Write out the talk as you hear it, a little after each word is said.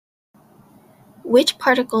Which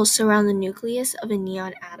particles surround the nucleus of a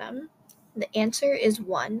neon atom? The answer is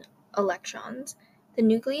 1. Electrons. The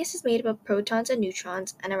nucleus is made up of protons and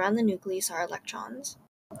neutrons, and around the nucleus are electrons.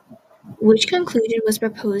 Which conclusion was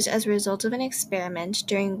proposed as a result of an experiment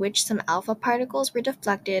during which some alpha particles were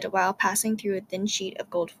deflected while passing through a thin sheet of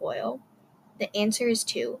gold foil? The answer is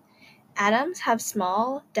 2. Atoms have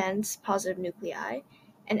small, dense, positive nuclei.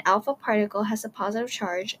 An alpha particle has a positive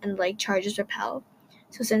charge, and like charges repel.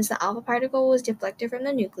 So since the alpha particle was deflected from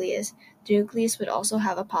the nucleus would also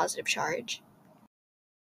have a positive charge.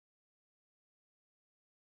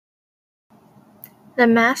 The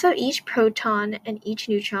mass of each proton and each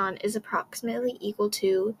neutron is approximately equal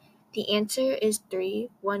to. The answer is 3,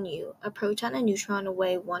 1U. A proton and neutron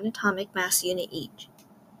weigh 1 atomic mass unit each.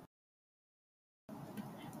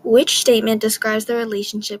 Which statement describes the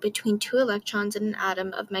relationship between 2 electrons in an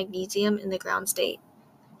atom of magnesium in the ground state?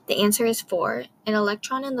 The answer is 4. An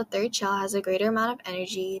electron in the third shell has a greater amount of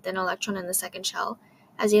energy than an electron in the second shell.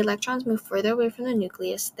 As the electrons move further away from the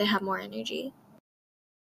nucleus, they have more energy.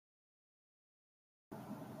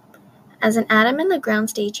 As an atom in the ground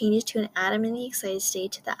state changes to an atom in the excited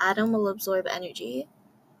state, the atom will absorb energy.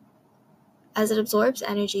 As it absorbs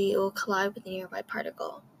energy, it will collide with a nearby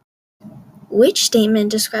particle. Which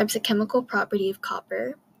statement describes the chemical property of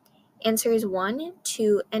copper? Answers 1,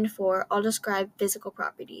 2, and 4 all describe physical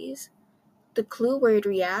properties. The clue word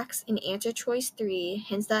reacts in answer choice 3,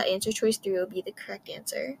 hence that answer choice 3 will be the correct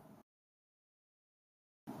answer.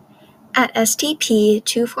 At STP,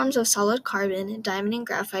 2 forms of solid carbon, diamond and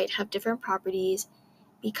graphite, have different properties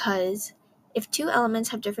because if 2 elements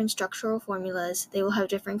have different structural formulas, they will have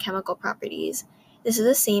different chemical properties. This is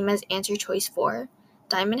the same as answer choice 4.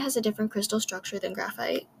 Diamond has a different crystal structure than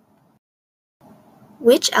graphite.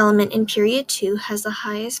 Which element in period 2 has the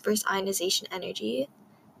highest first ionization energy?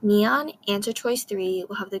 Neon, answer choice 3,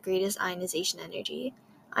 will have the greatest ionization energy.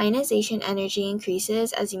 Ionization energy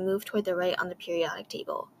increases as you move toward the right on the periodic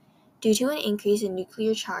table. Due to an increase in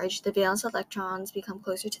nuclear charge, the valence electrons become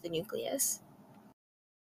closer to the nucleus.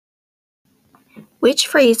 Which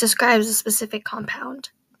phrase describes a specific compound?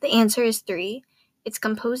 The answer is 3. It's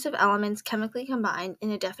composed of elements chemically combined in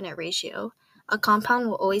a definite ratio. A compound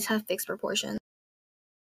will always have fixed proportions.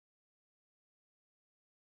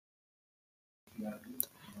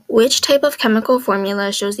 Which type of chemical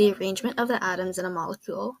formula shows the arrangement of the atoms in a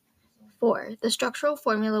molecule? 4. The structural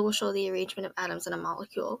formula will show the arrangement of atoms in a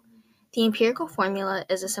molecule. The empirical formula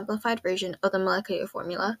is a simplified version of the molecular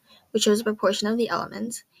formula, which shows the proportion of the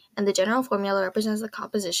elements, and the general formula represents the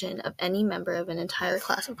composition of any member of an entire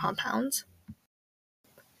class of compounds.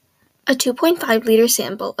 A 2.5-liter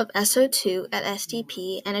sample of SO2 at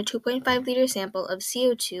STP and a 2.5-liter sample of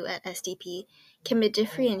CO2 at STP can be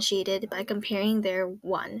differentiated by comparing their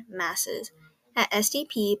 1. Masses. At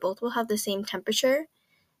STP, both will have the same temperature.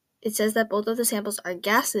 It says that both of the samples are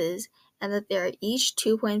gases and that they are each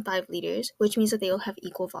 2.5 liters, which means that they will have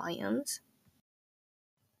equal volumes.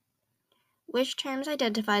 Which terms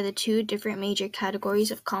identify the 2 different major categories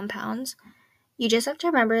of compounds? You just have to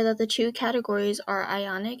remember that the 2 categories are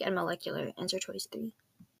ionic and molecular, answer choice 3.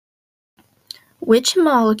 Which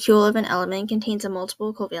molecule of an element contains a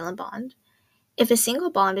multiple covalent bond? If a single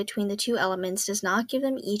bond between the 2 elements does not give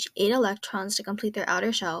them each 8 electrons to complete their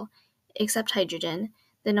outer shell, except hydrogen,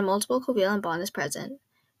 then a multiple covalent bond is present.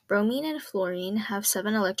 Bromine and fluorine have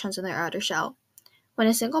 7 electrons in their outer shell. When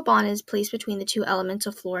a single bond is placed between the 2 elements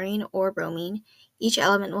of fluorine or bromine, each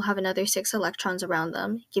element will have another 6 electrons around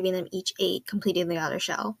them, giving them each 8, completing the outer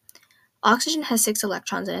shell. Oxygen has 6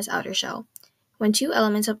 electrons in its outer shell. When 2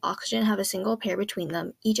 elements of oxygen have a single pair between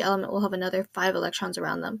them, each element will have another 5 electrons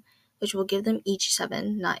around them, which will give them each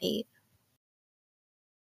 7, not 8.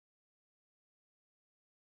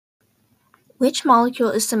 Which molecule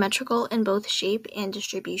is symmetrical in both shape and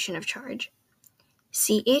distribution of charge?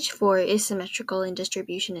 CH4 is symmetrical in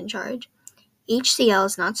distribution and charge. HCl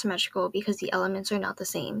is not symmetrical because the elements are not the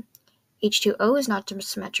same. H2O is not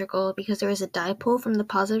symmetrical because there is a dipole from the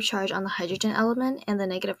positive charge on the hydrogen element and the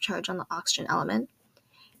negative charge on the oxygen element.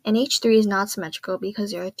 And H3 is not symmetrical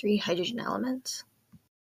because there are 3 hydrogen elements.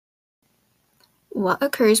 What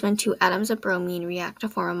occurs when 2 atoms of bromine react to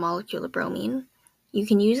form a molecule of bromine? You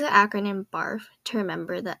can use the acronym BARF to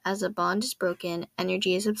remember that as a bond is broken,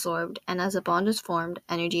 energy is absorbed, and as a bond is formed,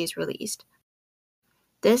 energy is released.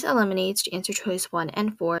 This eliminates answer choice 1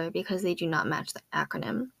 and 4 because they do not match the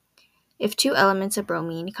acronym. If 2 elements of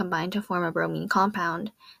bromine combine to form a bromine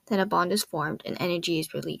compound, then a bond is formed and energy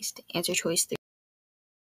is released. Answer choice 3.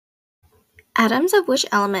 Atoms of which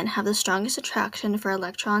element have the strongest attraction for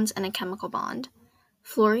electrons in a chemical bond?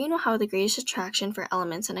 Fluorine will have the greatest attraction for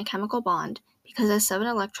elements in a chemical bond because it has 7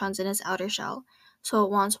 electrons in its outer shell, so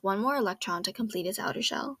it wants one more electron to complete its outer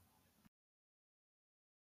shell.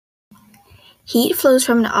 Heat flows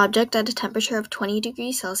from an object at a temperature of 20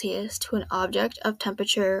 degrees Celsius to an object of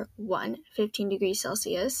temperature 15 degrees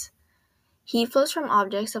Celsius. Heat flows from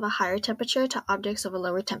objects of a higher temperature to objects of a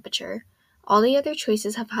lower temperature. All the other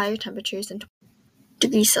choices have higher temperatures than 20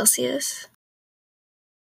 degrees Celsius.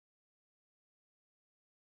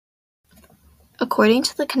 According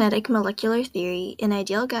to the kinetic molecular theory, an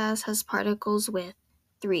ideal gas has particles with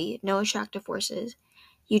 3. No attractive forces.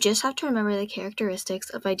 You just have to remember the characteristics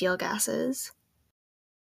of ideal gases.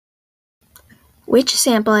 Which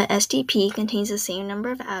sample at STP contains the same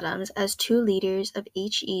number of atoms as 2 liters of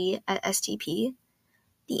He at STP?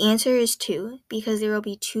 The answer is 2, because there will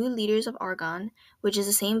be 2 liters of argon, which is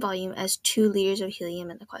the same volume as 2 liters of helium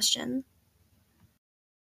in the question.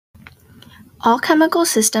 All chemical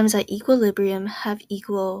systems at equilibrium have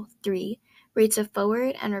equal 3 rates of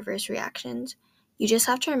forward and reverse reactions. You just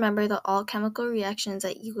have to remember that all chemical reactions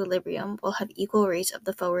at equilibrium will have equal rates of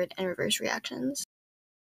the forward and reverse reactions.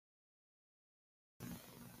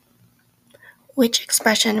 Which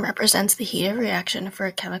expression represents the heat of reaction for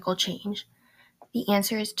a chemical change? The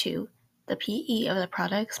answer is 2, the PE of the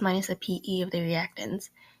products minus the PE of the reactants,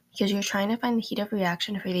 because you're trying to find the heat of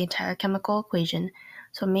reaction for the entire chemical equation,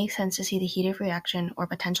 so it makes sense to see the heat of reaction or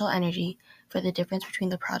potential energy for the difference between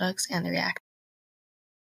the products and the reactants.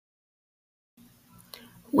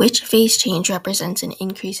 Which phase change represents an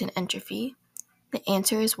increase in entropy? The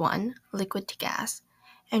answer is 1, liquid to gas.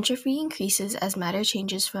 Entropy increases as matter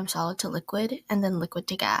changes from solid to liquid and then liquid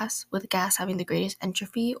to gas, with gas having the greatest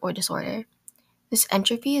entropy or disorder. This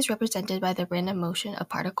entropy is represented by the random motion of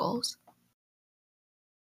particles.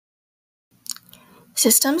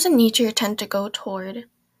 Systems in nature tend to go toward.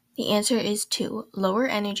 The answer is 2, lower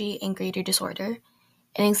energy and greater disorder.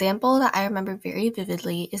 An example that I remember very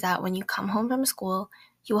vividly is that when you come home from school,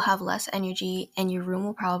 you will have less energy and your room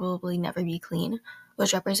will probably never be clean,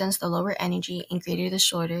 which represents the lower energy and greater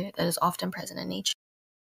disorder that is often present in nature.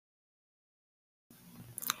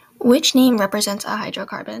 Which name represents a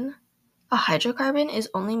hydrocarbon? A hydrocarbon is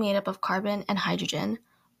only made up of carbon and hydrogen.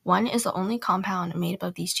 One is the only compound made up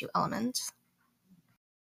of these two elements.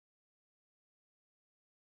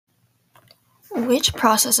 Which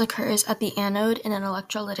process occurs at the anode in an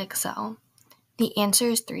electrolytic cell? The answer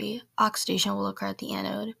is 3. Oxidation will occur at the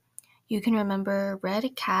anode. You can remember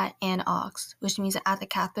red, cat, and ox, which means that at the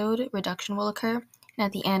cathode, reduction will occur, and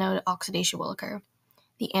at the anode, oxidation will occur.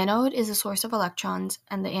 The anode is the source of electrons,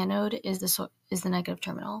 and the anode is the negative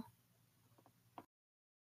terminal.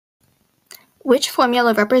 Which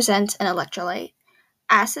formula represents an electrolyte?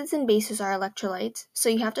 Acids and bases are electrolytes, so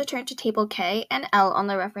you have to turn to table K and L on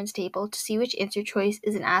the reference table to see which answer choice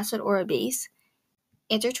is an acid or a base.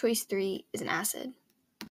 Answer choice 3 is an acid.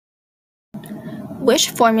 Which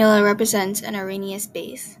formula represents an Arrhenius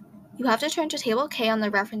base? You have to turn to table K on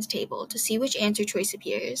the reference table to see which answer choice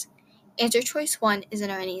appears. Answer choice 1 is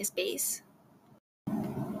an Arrhenius base.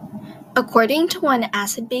 According to one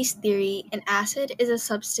acid-base theory, an acid is a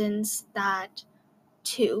substance that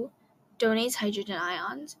 2. Donates hydrogen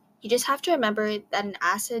ions. You just have to remember that an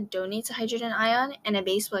acid donates a hydrogen ion and a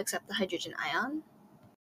base will accept the hydrogen ion.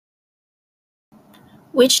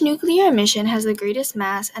 Which nuclear emission has the greatest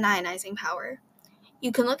mass and ionizing power?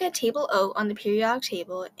 You can look at table O on the periodic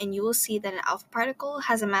table and you will see that an alpha particle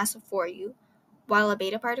has a mass of 4U, while a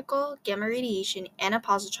beta particle, gamma radiation, and a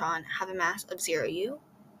positron have a mass of 0U.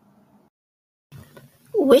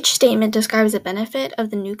 Which statement describes the benefit of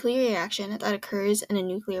the nuclear reaction that occurs in a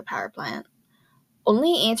nuclear power plant?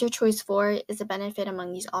 Only answer choice 4 is the benefit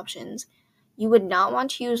among these options. You would not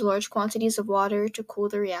want to use large quantities of water to cool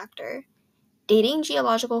the reactor. Dating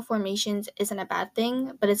geological formations isn't a bad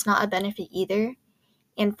thing, but it's not a benefit either.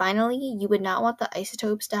 And finally, you would not want the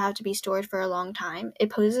isotopes to have to be stored for a long time.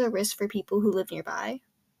 It poses a risk for people who live nearby.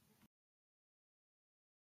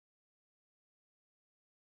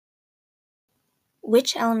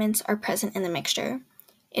 Which elements are present in the mixture?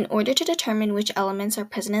 In order to determine which elements are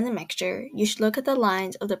present in the mixture, you should look at the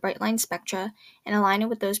lines of the bright line spectra and align it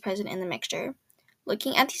with those present in the mixture.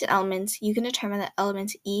 Looking at these elements, you can determine that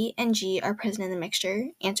elements E and G are present in the mixture.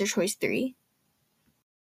 Answer choice 3.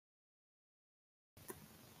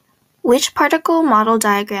 Which particle model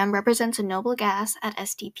diagram represents a noble gas at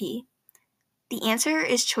STP? The answer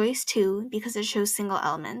is choice 2 because it shows single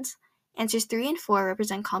elements. Answers 3 and 4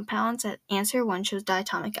 represent compounds, and answer 1 shows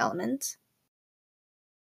diatomic elements.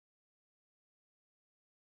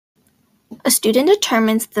 A student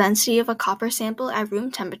determines the density of a copper sample at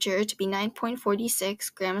room temperature to be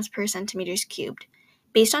 9.46 grams per centimeters cubed.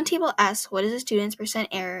 Based on table S, what is the student's percent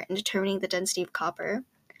error in determining the density of copper?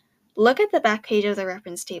 Look at the back page of the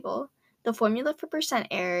reference table. The formula for percent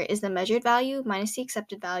error is the measured value minus the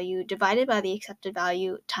accepted value divided by the accepted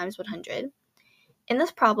value times 100. In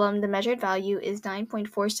this problem, the measured value is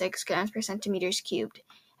 9.46 grams per centimeters cubed,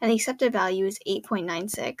 and the accepted value is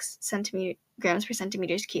 8.96 grams per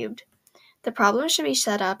centimeters cubed. The problem should be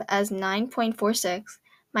set up as 9.46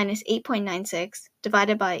 minus 8.96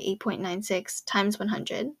 divided by 8.96 times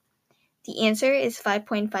 100. The answer is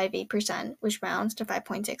 5.58%, which rounds to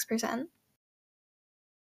 5.6%.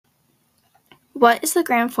 What is the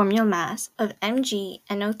gram formula mass of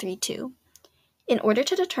MgNO32? In order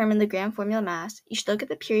to determine the gram formula mass, you should look at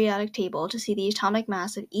the periodic table to see the atomic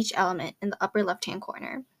mass of each element in the upper left-hand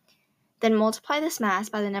corner. Then multiply this mass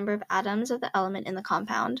by the number of atoms of the element in the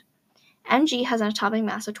compound. Mg has an atomic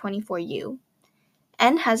mass of 24U.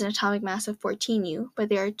 N has an atomic mass of 14U, but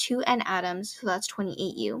there are 2 N atoms, so that's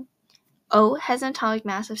 28U. O has an atomic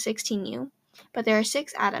mass of 16U, but there are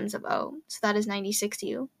 6 atoms of O, so that is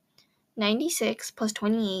 96U. 96 plus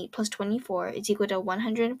 28 plus 24 is equal to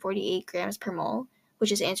 148 grams per mole,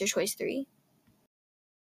 which is answer choice 3.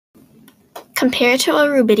 Compared to a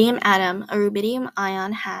rubidium atom, a rubidium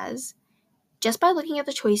ion has. Just by looking at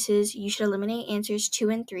the choices, you should eliminate answers 2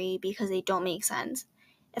 and 3 because they don't make sense.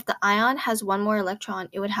 If the ion has one more electron,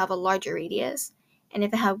 it would have a larger radius, and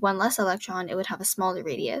if it had one less electron, it would have a smaller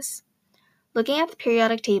radius. Looking at the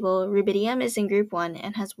periodic table, rubidium is in group 1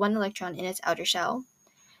 and has one electron in its outer shell.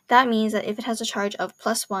 That means that if it has a charge of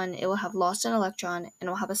 +1, it will have lost an electron and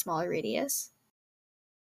will have a smaller radius.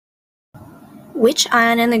 Which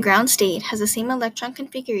ion in the ground state has the same electron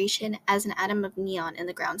configuration as an atom of neon in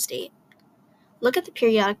the ground state? Look at the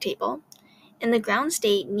periodic table. In the ground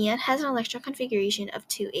state, neon has an electron configuration of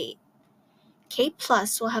 2,8. K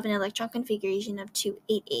plus will have an electron configuration of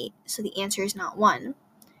 2,8,8, so the answer is not 1.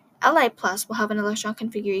 Li plus will have an electron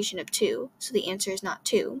configuration of 2, so the answer is not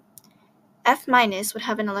 2. F minus would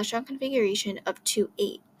have an electron configuration of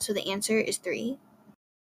 2,8, so the answer is 3.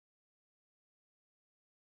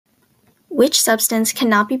 Which substance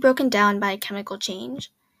cannot be broken down by a chemical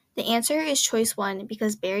change? The answer is choice 1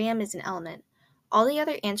 because barium is an element. All the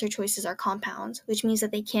other answer choices are compounds, which means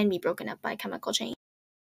that they can be broken up by chemical change.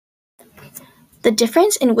 The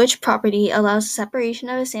difference in which property allows the separation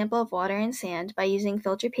of a sample of water and sand by using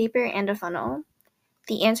filter paper and a funnel?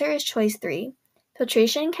 The answer is choice 3.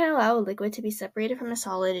 Filtration can allow a liquid to be separated from a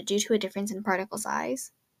solid due to a difference in particle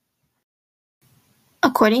size.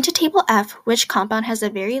 According to Table F, which compound has a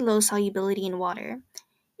very low solubility in water?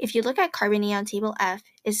 If you look at carbonate on Table F,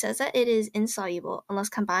 it says that it is insoluble unless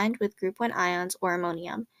combined with group 1 ions or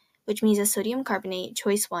ammonium, which means that sodium carbonate,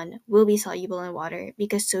 choice 1, will be soluble in water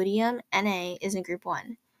because sodium, Na, is in group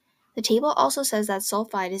 1. The table also says that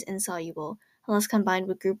sulfide is insoluble unless combined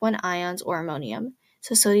with group 1 ions or ammonium,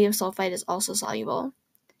 so sodium sulfide is also soluble.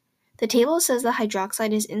 The table says that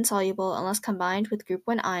hydroxide is insoluble unless combined with group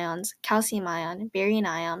 1 ions, calcium ion, barium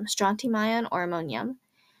ion, strontium ion, or ammonium.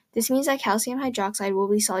 This means that calcium hydroxide will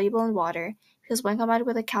be soluble in water because when combined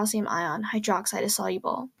with a calcium ion, hydroxide is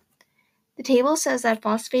soluble. The table says that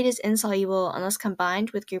phosphate is insoluble unless combined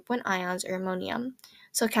with group 1 ions or ammonium,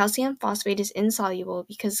 so calcium phosphate is insoluble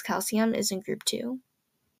because calcium is in group 2.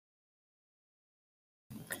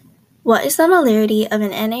 What is the molarity of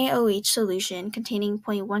an NaOH solution containing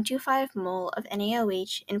 0.125 mole of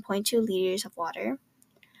NaOH in 0.2 liters of water?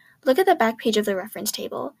 Look at the back page of the reference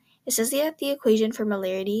table. It says that the equation for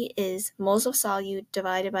molarity is moles of solute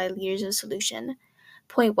divided by liters of solution.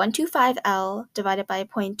 0.125 L divided by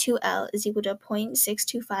 0.2 L is equal to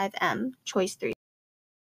 0.625 M, choice 3.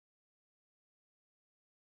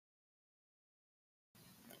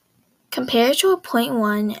 Compared to a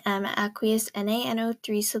 0.1 m aqueous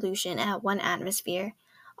NaNO3 solution at 1 atmosphere,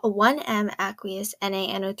 a 1 m aqueous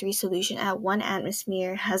NaNO3 solution at 1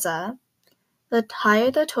 atmosphere has the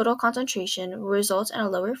higher the total concentration will result in a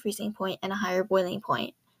lower freezing point and a higher boiling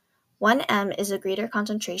point. 1 m is a greater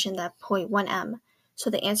concentration than 0.1 m, so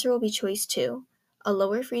the answer will be choice 2, a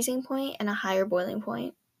lower freezing point and a higher boiling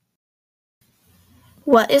point.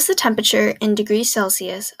 What is the temperature in degrees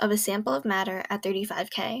Celsius of a sample of matter at 35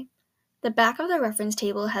 K? The back of the reference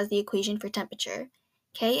table has the equation for temperature.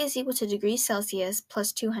 K is equal to degrees Celsius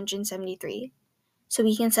plus 273. So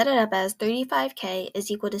we can set it up as 35 K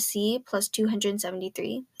is equal to C plus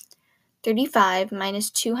 273. 35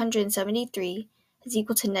 minus 273 is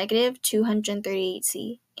equal to negative 238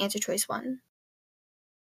 C. Answer choice 1.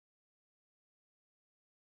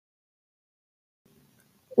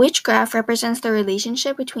 Which graph represents the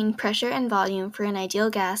relationship between pressure and volume for an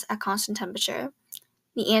ideal gas at constant temperature?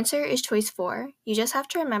 The answer is choice 4. You just have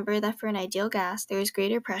to remember that for an ideal gas, there is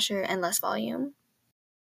greater pressure and less volume.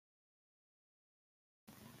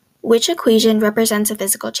 Which equation represents a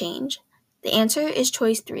physical change? The answer is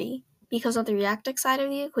choice 3, because on the reactant side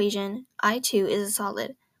of the equation, I2 is a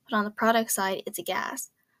solid, but on the product side, it's a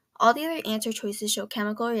gas. All the other answer choices show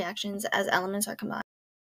chemical reactions as elements are combined.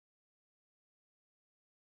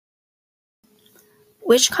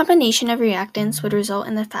 Which combination of reactants would result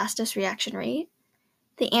in the fastest reaction rate?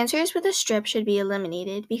 The answers with a strip should be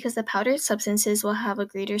eliminated because the powdered substances will have a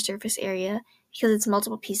greater surface area because it's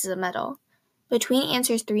multiple pieces of metal. Between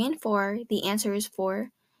answers 3 and 4, the answer is 4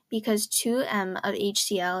 because 2m of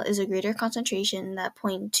HCl is a greater concentration than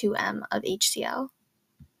 0.2m of HCl.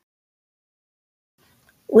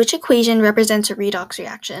 Which equation represents a redox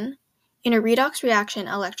reaction? In a redox reaction,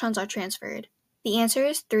 electrons are transferred. The answer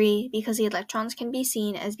is 3 because the electrons can be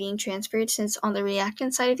seen as being transferred since on the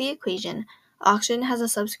reactant side of the equation, oxygen has a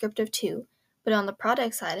subscript of 2, but on the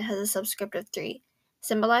product side it has a subscript of 3,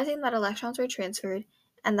 symbolizing that electrons were transferred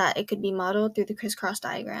and that it could be modeled through the crisscross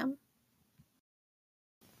diagram.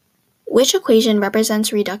 Which equation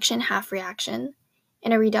represents reduction half reaction?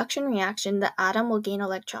 In a reduction reaction, the atom will gain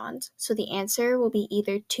electrons, so the answer will be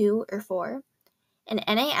either 2 or 4. An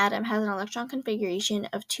Na atom has an electron configuration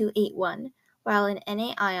of 281, while an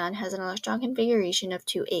Na ion has an electron configuration of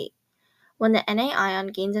 28. When the Na ion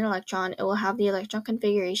gains an electron, it will have the electron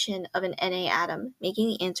configuration of an Na atom, making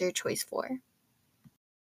the answer choice 4.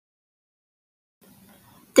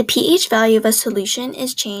 The pH value of a solution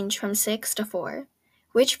is changed from 6 to 4.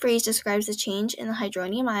 Which phrase describes the change in the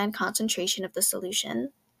hydronium ion concentration of the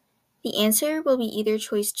solution? The answer will be either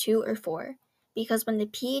choice 2 or 4, because when the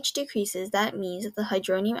pH decreases, that means that the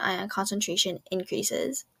hydronium ion concentration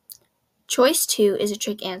increases. Choice 2 is a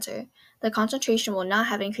trick answer. The concentration will not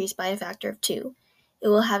have increased by a factor of 2. It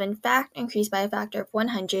will have in fact increased by a factor of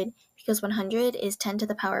 100 because 100 is 10 to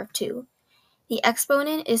the power of 2. The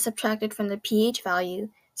exponent is subtracted from the pH value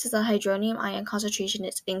since the hydronium ion concentration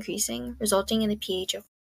is increasing, resulting in the pH of.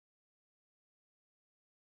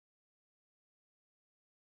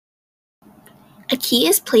 A key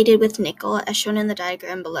is plated with nickel as shown in the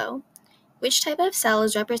diagram below. Which type of cell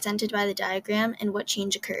is represented by the diagram and what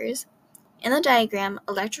change occurs? In the diagram,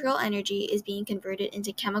 electrical energy is being converted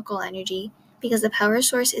into chemical energy because the power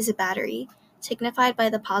source is a battery, signified by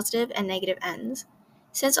the positive and negative ends.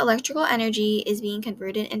 Since electrical energy is being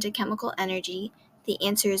converted into chemical energy, the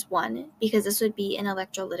answer is 1 because this would be an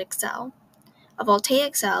electrolytic cell. A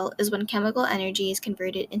voltaic cell is when chemical energy is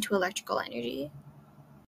converted into electrical energy.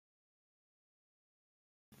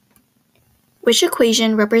 Which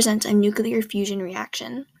equation represents a nuclear fusion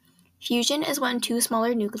reaction? Fusion is when two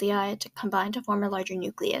smaller nuclei combine to form a larger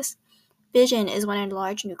nucleus. Fission is when a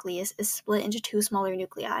large nucleus is split into two smaller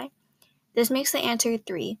nuclei. This makes the answer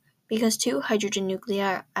 3, because two hydrogen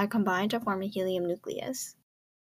nuclei are combined to form a helium nucleus.